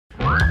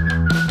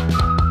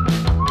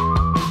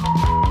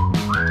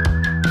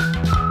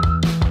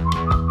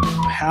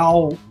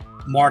how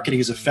marketing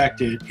is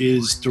affected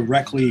is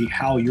directly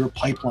how your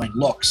pipeline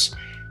looks.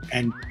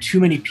 And too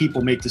many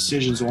people make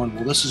decisions on,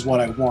 well, this is what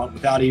I want,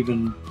 without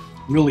even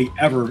really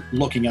ever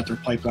looking at their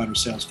pipeline or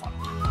sales funnel.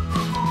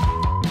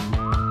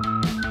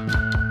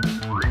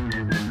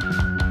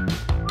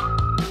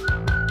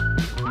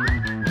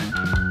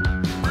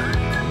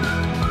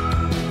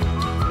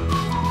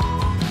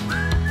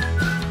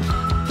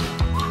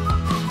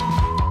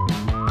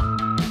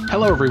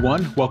 Hello,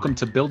 everyone. Welcome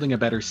to Building a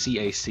Better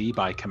CAC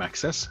by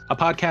Commexis, a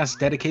podcast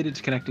dedicated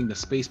to connecting the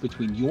space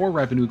between your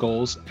revenue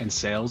goals and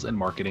sales and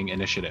marketing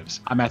initiatives.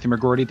 I'm Matthew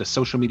McGroarty, the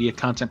social media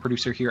content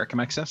producer here at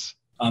Commexis.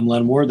 I'm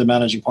Len Ward, the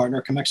managing partner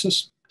at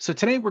Commexis. So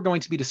today we're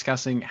going to be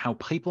discussing how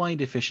pipeline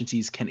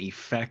deficiencies can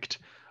affect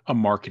a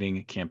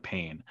marketing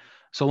campaign.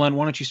 So Len,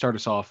 why don't you start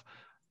us off?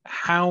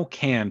 How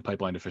can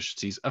pipeline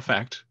deficiencies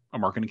affect a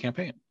marketing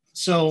campaign?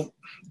 So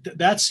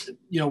that's,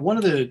 one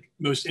of the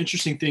most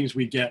interesting things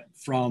we get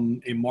from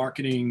a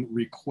marketing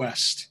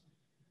request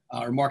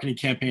or marketing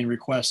campaign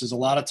request is a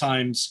lot of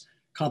times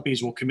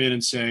companies will come in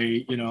and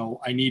say,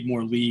 I need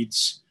more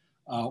leads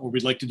or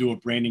we'd like to do a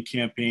branding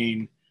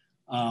campaign.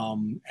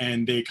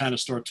 And they kind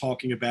of start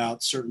talking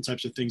about certain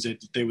types of things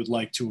that they would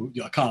like to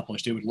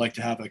accomplish. They would like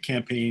to have a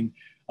campaign,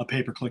 a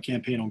pay-per-click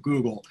campaign on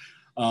Google.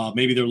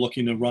 Maybe they're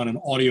looking to run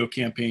an audio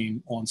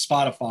campaign on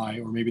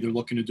Spotify, or maybe they're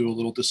looking to do a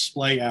little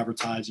display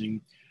advertising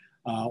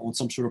on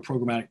some sort of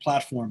programmatic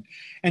platform.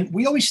 And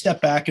we always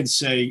step back and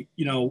say,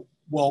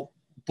 well,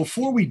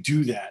 before we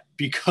do that,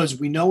 because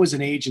we know as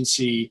an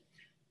agency,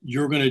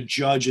 you're going to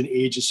judge an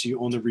agency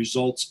on the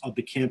results of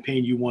the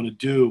campaign you want to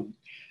do.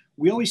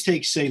 We always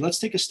let's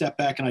take a step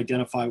back and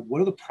identify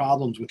what are the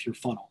problems with your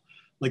funnel.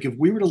 Like if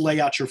we were to lay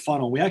out your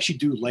funnel, we actually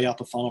do lay out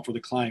the funnel for the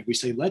client. We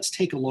say, let's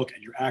take a look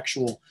at your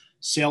actual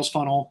sales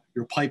funnel,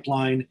 your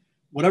pipeline,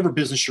 whatever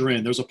business you're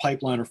in, there's a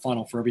pipeline or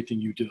funnel for everything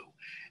you do.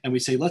 And we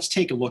say, let's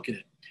take a look at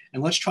it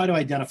and let's try to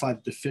identify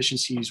the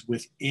deficiencies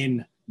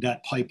within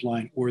that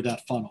pipeline or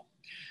that funnel.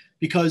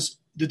 Because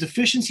the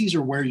deficiencies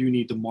are where you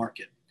need to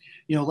market.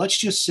 Let's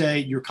just say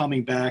you're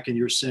coming back and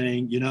you're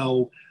saying,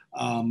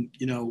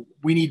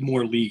 we need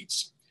more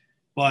leads.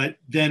 But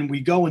then we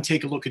go and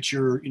take a look at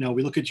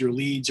we look at your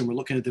leads and we're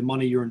looking at the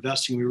money you're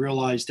investing. We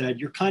realize that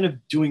you're kind of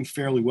doing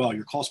fairly well.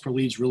 Your cost per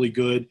lead is really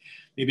good.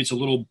 Maybe it's a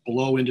little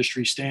below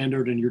industry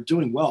standard and you're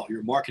doing well.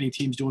 Your marketing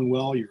team's doing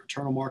well. Your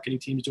internal marketing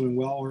team's doing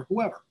well, or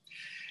whoever.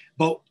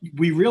 But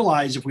we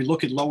realize if we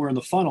look at lower in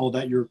the funnel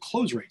that your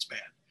close rate's bad.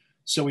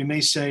 So we may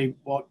say,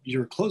 well,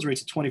 your close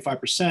rate's at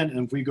 25%.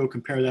 And if we go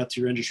compare that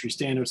to your industry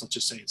standards, let's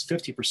just say it's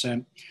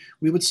 50%,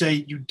 we would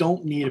say you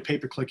don't need a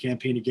pay-per-click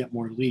campaign to get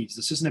more leads.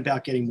 This isn't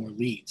about getting more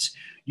leads.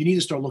 You need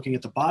to start looking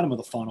at the bottom of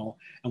the funnel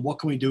and what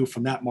can we do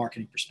from that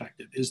marketing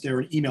perspective? Is there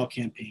an email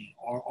campaign?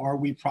 Are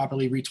we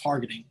properly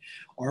retargeting?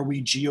 Are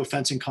we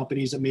geofencing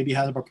companies that maybe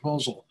have a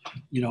proposal,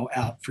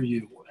 out for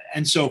you,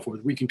 and so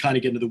forth? We can kind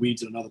of get into the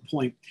weeds at another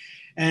point.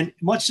 And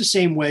much the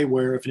same way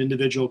where if an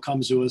individual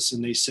comes to us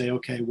and they say,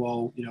 okay,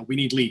 well, we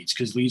need leads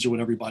because leads are what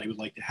everybody would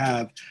like to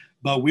have,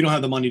 but we don't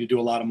have the money to do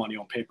a lot of money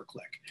on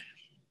pay-per-click.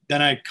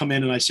 Then I come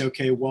in and I say,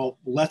 okay, well,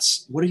 what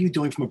are you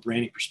doing from a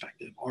branding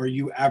perspective? Are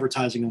you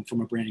advertising them from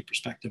a branding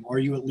perspective? Are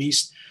you at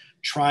least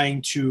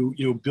trying to,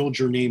 build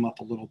your name up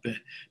a little bit?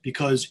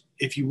 Because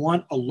if you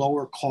want a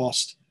lower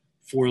cost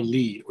for a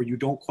lead, or you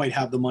don't quite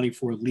have the money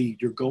for a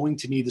lead, you're going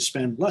to need to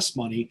spend less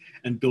money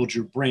and build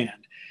your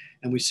brand.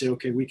 And we say,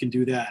 okay, we can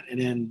do that.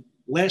 And then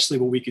lastly,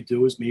 what we could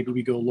do is maybe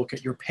we go look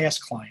at your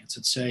past clients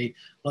and say,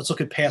 let's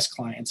look at past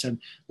clients and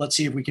let's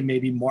see if we can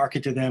maybe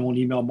market to them on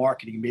email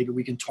marketing. Maybe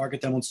we can target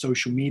them on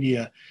social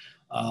media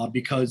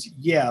because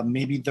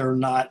maybe they're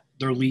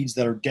leads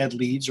that are dead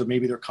leads, or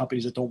maybe they're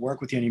companies that don't work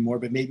with you anymore,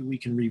 but maybe we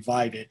can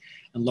revive it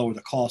and lower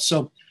the cost.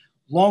 So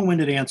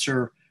long-winded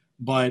answer,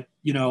 but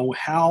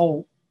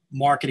how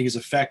marketing is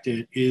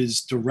affected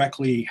is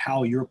directly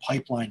how your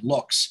pipeline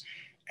looks.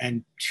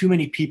 And too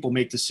many people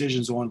make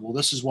decisions on, well,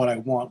 this is what I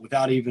want,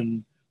 without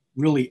even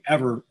really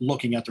ever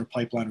looking at their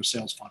pipeline or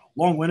sales funnel.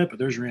 Long-winded, but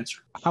there's your answer.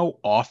 How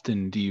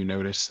often do you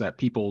notice that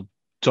people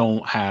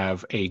don't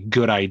have a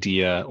good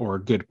idea or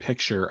a good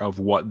picture of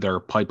what their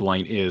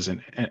pipeline is?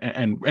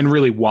 And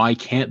really, why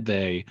can't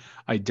they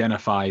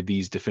identify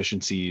these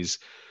deficiencies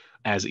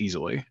as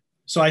easily?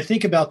 So I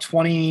think about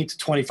 20 to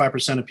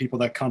 25% of people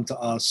that come to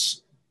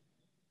us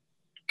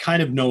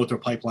kind of know what their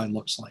pipeline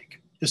looks like,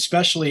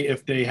 especially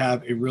if they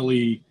have a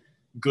really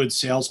good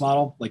sales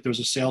model, like there's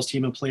a sales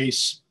team in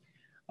place,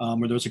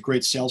 or there's a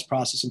great sales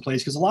process in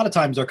place. Because a lot of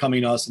times they're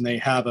coming to us and they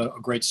have a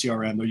great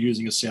CRM. They're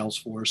using a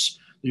Salesforce,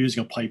 they're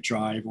using a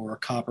Pipedrive or a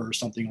Copper or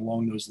something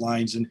along those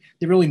lines, and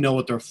they really know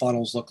what their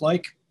funnels look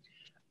like.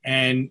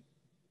 And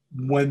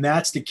when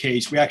that's the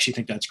case, we actually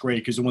think that's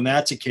great, because when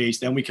that's the case,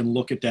 then we can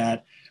look at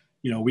that.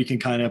 We can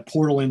kind of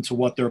portal into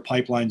what their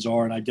pipelines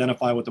are and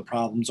identify what the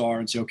problems are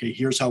and say, okay,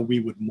 here's how we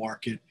would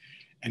market.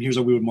 And here's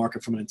how we would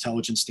market from an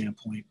intelligence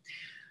standpoint.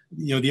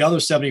 The other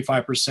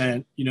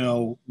 75%,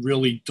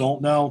 really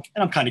don't know.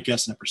 And I'm kind of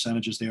guessing the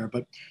percentages there.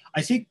 But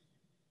I think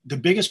the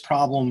biggest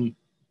problem,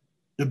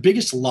 the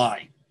biggest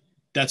lie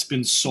that's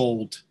been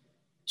sold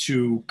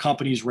to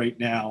companies right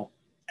now,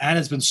 and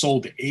it's been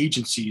sold to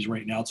agencies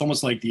right now. It's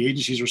almost like the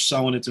agencies are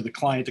selling it to the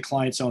client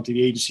selling it to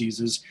the agencies,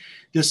 is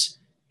this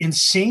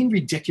insane,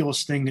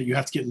 ridiculous thing that you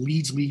have to get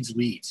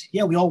leads.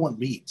 Yeah, we all want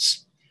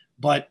leads.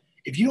 But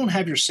if you don't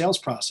have your sales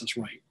process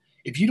right,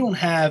 if you don't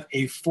have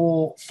a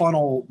full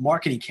funnel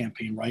marketing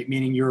campaign right,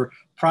 meaning you're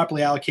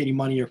properly allocating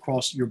money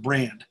across your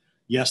brand,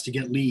 yes, to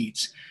get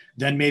leads,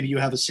 then maybe you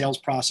have a sales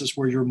process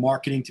where you're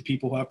marketing to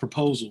people who have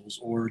proposals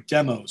or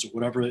demos or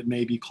whatever it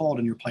may be called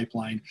in your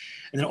pipeline.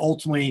 And then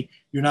ultimately,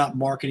 you're not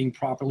marketing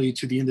properly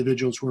to the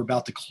individuals who are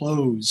about to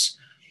close.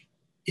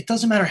 It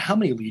doesn't matter how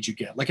many leads you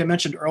get. Like I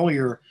mentioned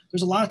earlier,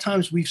 there's a lot of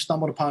times we've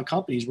stumbled upon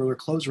companies where their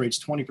close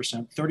rate's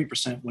 20%,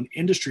 30%, when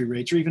industry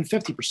rates are even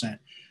 50%.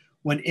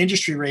 When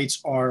industry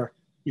rates are,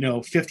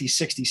 50,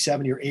 60,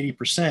 70, or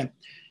 80%.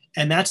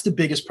 And that's the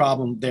biggest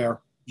problem there,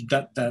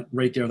 that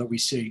right there that we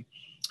see,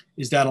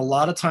 is that a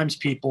lot of times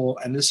people,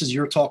 and this is,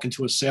 you're talking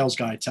to a sales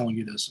guy telling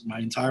you this, my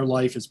entire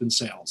life has been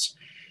sales.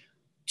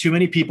 Too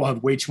many people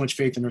have way too much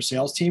faith in their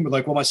sales team. They're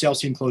like, well, my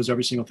sales team closed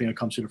every single thing that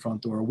comes through the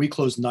front door. We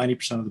closed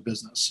 90% of the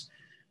business.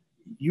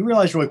 You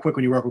realize really quick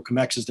when you work with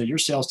Commexis that your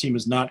sales team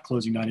is not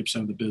closing 90%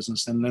 of the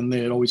business. And then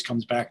it always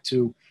comes back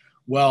to,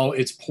 well,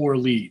 it's poor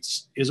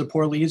leads. Is it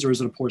poor leads, or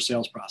is it a poor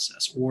sales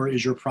process? Or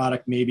is your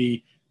product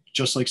maybe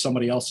just like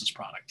somebody else's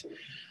product?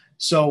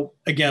 So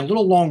again, a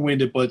little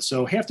long-winded, but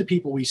so half the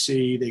people we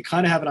see, they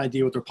kind of have an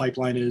idea what their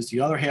pipeline is. The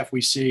other half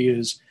we see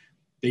is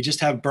they just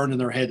have burned in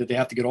their head that they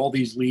have to get all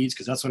these leads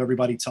because that's what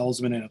everybody tells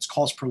them, and it's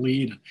cost per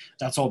lead, and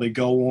that's all they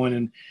go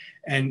on.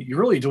 And you're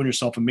really doing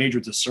yourself a major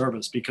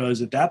disservice,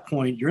 because at that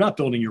point, you're not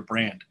building your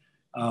brand.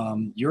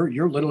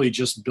 You're literally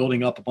just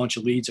building up a bunch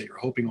of leads that you're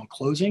hoping on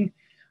closing.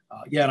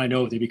 Yeah, and I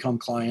know if they become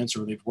clients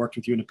or they've worked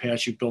with you in the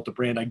past, you've built a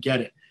brand, I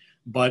get it.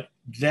 But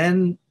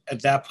then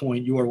at that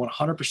point, you are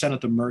 100%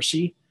 at the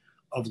mercy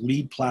of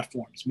lead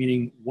platforms,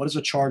 meaning what is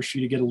a charge for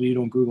you to get a lead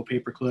on Google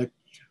pay-per-click?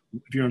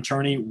 If you're an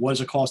attorney, what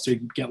does it cost to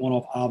get one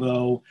off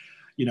Avo?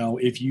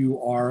 If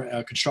you are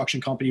a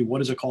construction company, what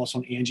does it cost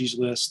on Angie's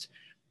List,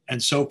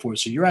 and so forth?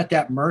 So you're at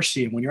that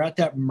mercy. And when you're at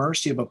that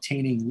mercy of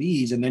obtaining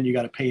leads, and then you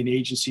got to pay an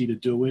agency to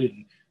do it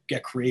and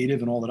get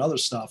creative and all that other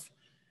stuff,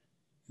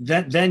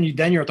 then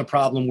you're at the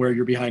problem where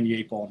you're behind the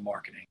eight ball in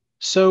marketing.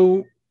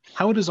 So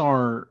how does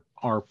our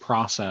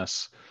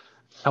process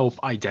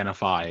help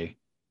identify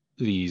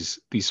these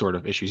sort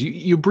of issues?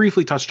 You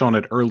briefly touched on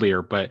it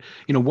earlier, but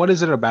what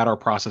is it about our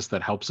process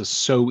that helps us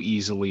so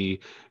easily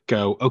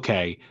go,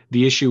 okay,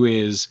 the issue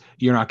is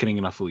you're not getting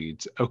enough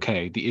leads.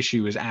 Okay, the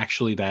issue is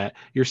actually that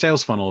your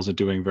sales funnel isn't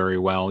doing very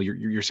well.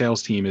 Your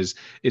sales team is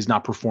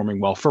not performing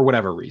well for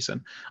whatever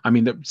reason. I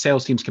mean, the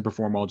sales teams can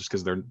perform well just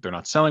because they're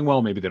not selling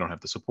well. Maybe they don't have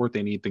the support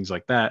they need, things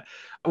like that.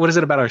 What is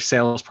it about our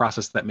sales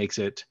process that makes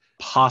it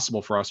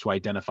possible for us to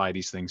identify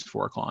these things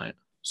for a client?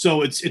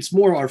 So it's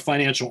more our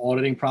financial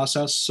auditing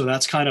process. So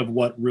that's kind of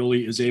what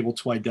really is able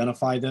to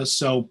identify this.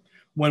 So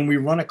when we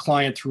run a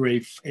client through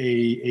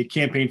a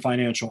campaign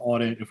financial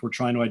audit, if we're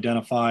trying to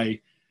identify,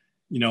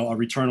 a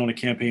return on a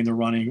campaign they're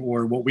running,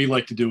 or what we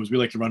like to do is we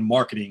like to run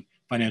marketing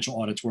financial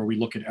audits where we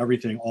look at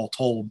everything all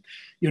told.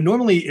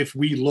 Normally if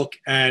we look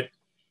at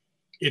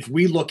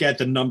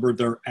the number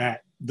they're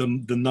at,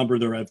 the number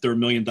they're at, they're $1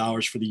 million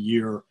for the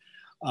year.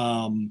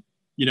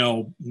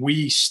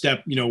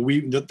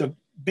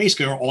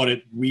 Basically our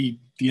audit, the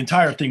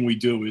entire thing we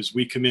do is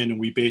we come in and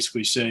we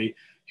basically say,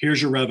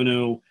 here's your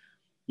revenue,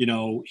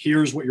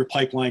 here's what your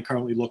pipeline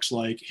currently looks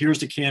like. Here's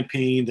the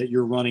campaign that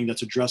you're running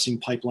that's addressing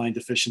pipeline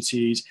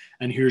deficiencies.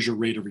 And here's your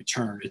rate of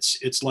return. It's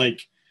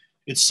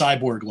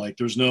cyborg-like.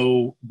 There's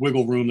no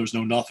wiggle room. There's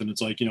no nothing.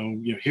 It's like,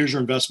 here's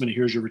your investment, and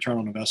here's your return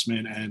on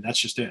investment. And that's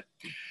just it.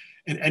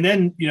 And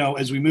then,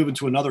 as we move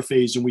into another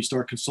phase and we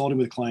start consulting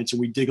with clients and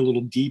we dig a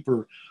little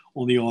deeper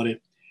on the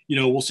audit,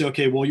 we'll say,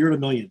 okay, well, you're at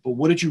 $1 million, but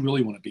what did you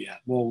really want to be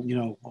at? Well,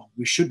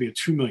 we should be at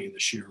 $2 million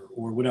this year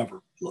or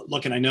whatever.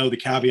 Look, and I know the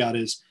caveat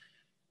is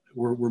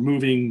we're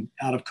moving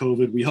out of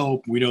COVID. We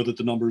know that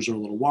the numbers are a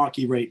little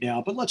wonky right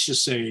now, but let's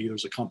just say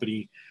there's a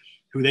company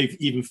who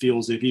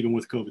feels even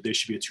with COVID, they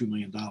should be at $2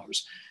 million.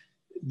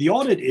 The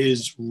audit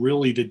is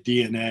really the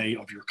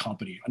DNA of your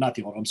company. Not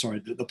the audit, I'm sorry.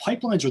 The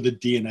pipelines are the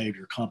DNA of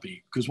your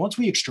company, because once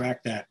we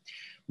extract that,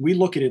 we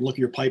look at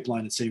your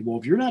pipeline and say, well,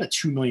 if you're not at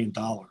 $2 million,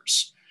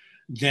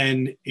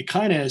 then it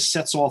kind of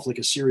sets off like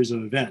a series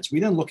of events. We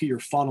then look at your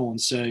funnel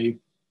and say,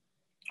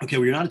 okay,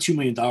 well, you're not at $2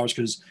 million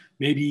because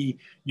maybe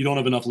you don't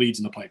have enough leads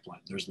in the pipeline.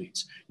 There's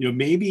leads.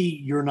 Maybe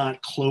you're not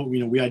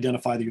we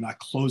identify that you're not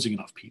closing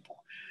enough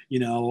people,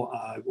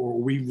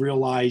 or we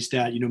realize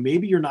that,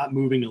 maybe you're not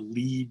moving a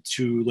lead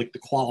to like the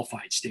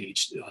qualified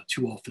stage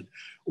too often.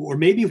 Or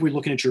maybe if we're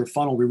looking at your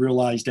funnel, we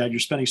realize that you're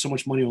spending so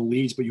much money on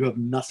leads, but you have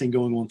nothing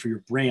going on for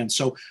your brand.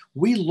 So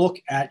we look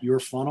at your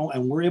funnel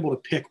and we're able to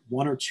pick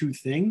one or two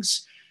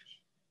things,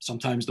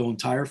 sometimes the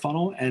entire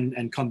funnel,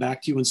 and come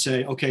back to you and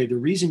say, okay, the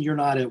reason you're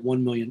not at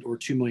 $1 million or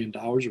 $2 million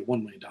or $1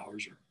 million or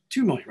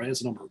 $2 million, right? That's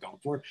the number we're going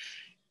for,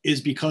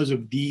 is because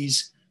of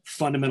these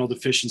fundamental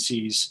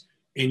deficiencies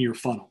in your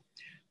funnel.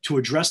 To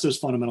address those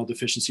fundamental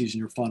deficiencies in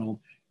your funnel,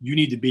 you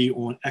need to be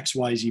on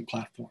XYZ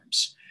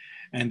platforms.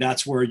 And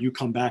that's where you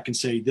come back and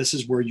say, this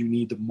is where you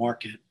need to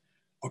market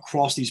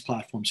across these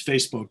platforms: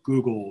 Facebook,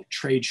 Google,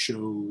 trade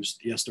shows.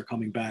 Yes, they're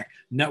coming back,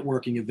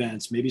 networking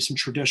events, maybe some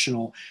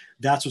traditional.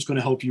 That's what's going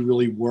to help you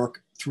really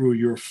work through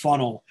your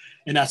funnel.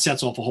 And that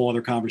sets off a whole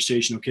other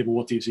conversation. Okay, but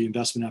what does the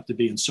investment have to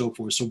be, and so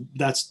forth. So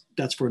that's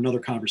for another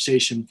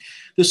conversation.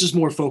 This is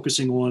more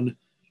focusing on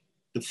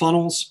the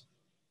funnels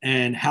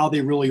and how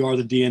they really are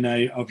the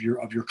DNA of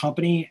your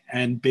company,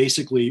 and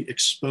basically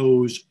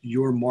expose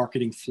your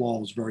marketing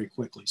flaws very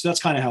quickly. So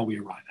that's kind of how we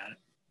arrive at it.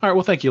 All right.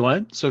 Well, thank you,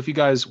 Len. So if you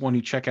guys want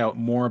to check out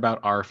more about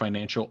our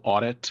financial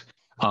audit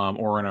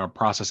or in our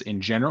process in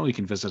general, you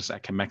can visit us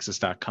at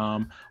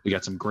Commexis.com. We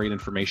got some great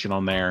information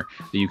on there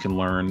that you can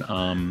learn,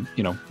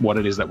 what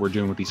it is that we're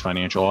doing with these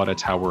financial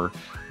audits, how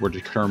we're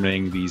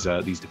determining these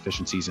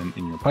deficiencies in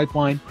your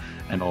pipeline,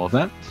 and all of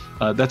that.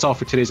 That's all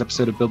for today's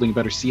episode of Building a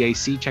Better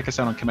CAC. Check us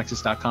out on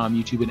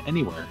Commexis.com, YouTube, and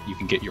anywhere you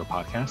can get your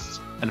podcasts,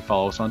 and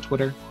follow us on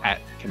Twitter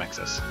at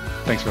Commexis.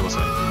 Thanks for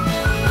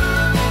listening.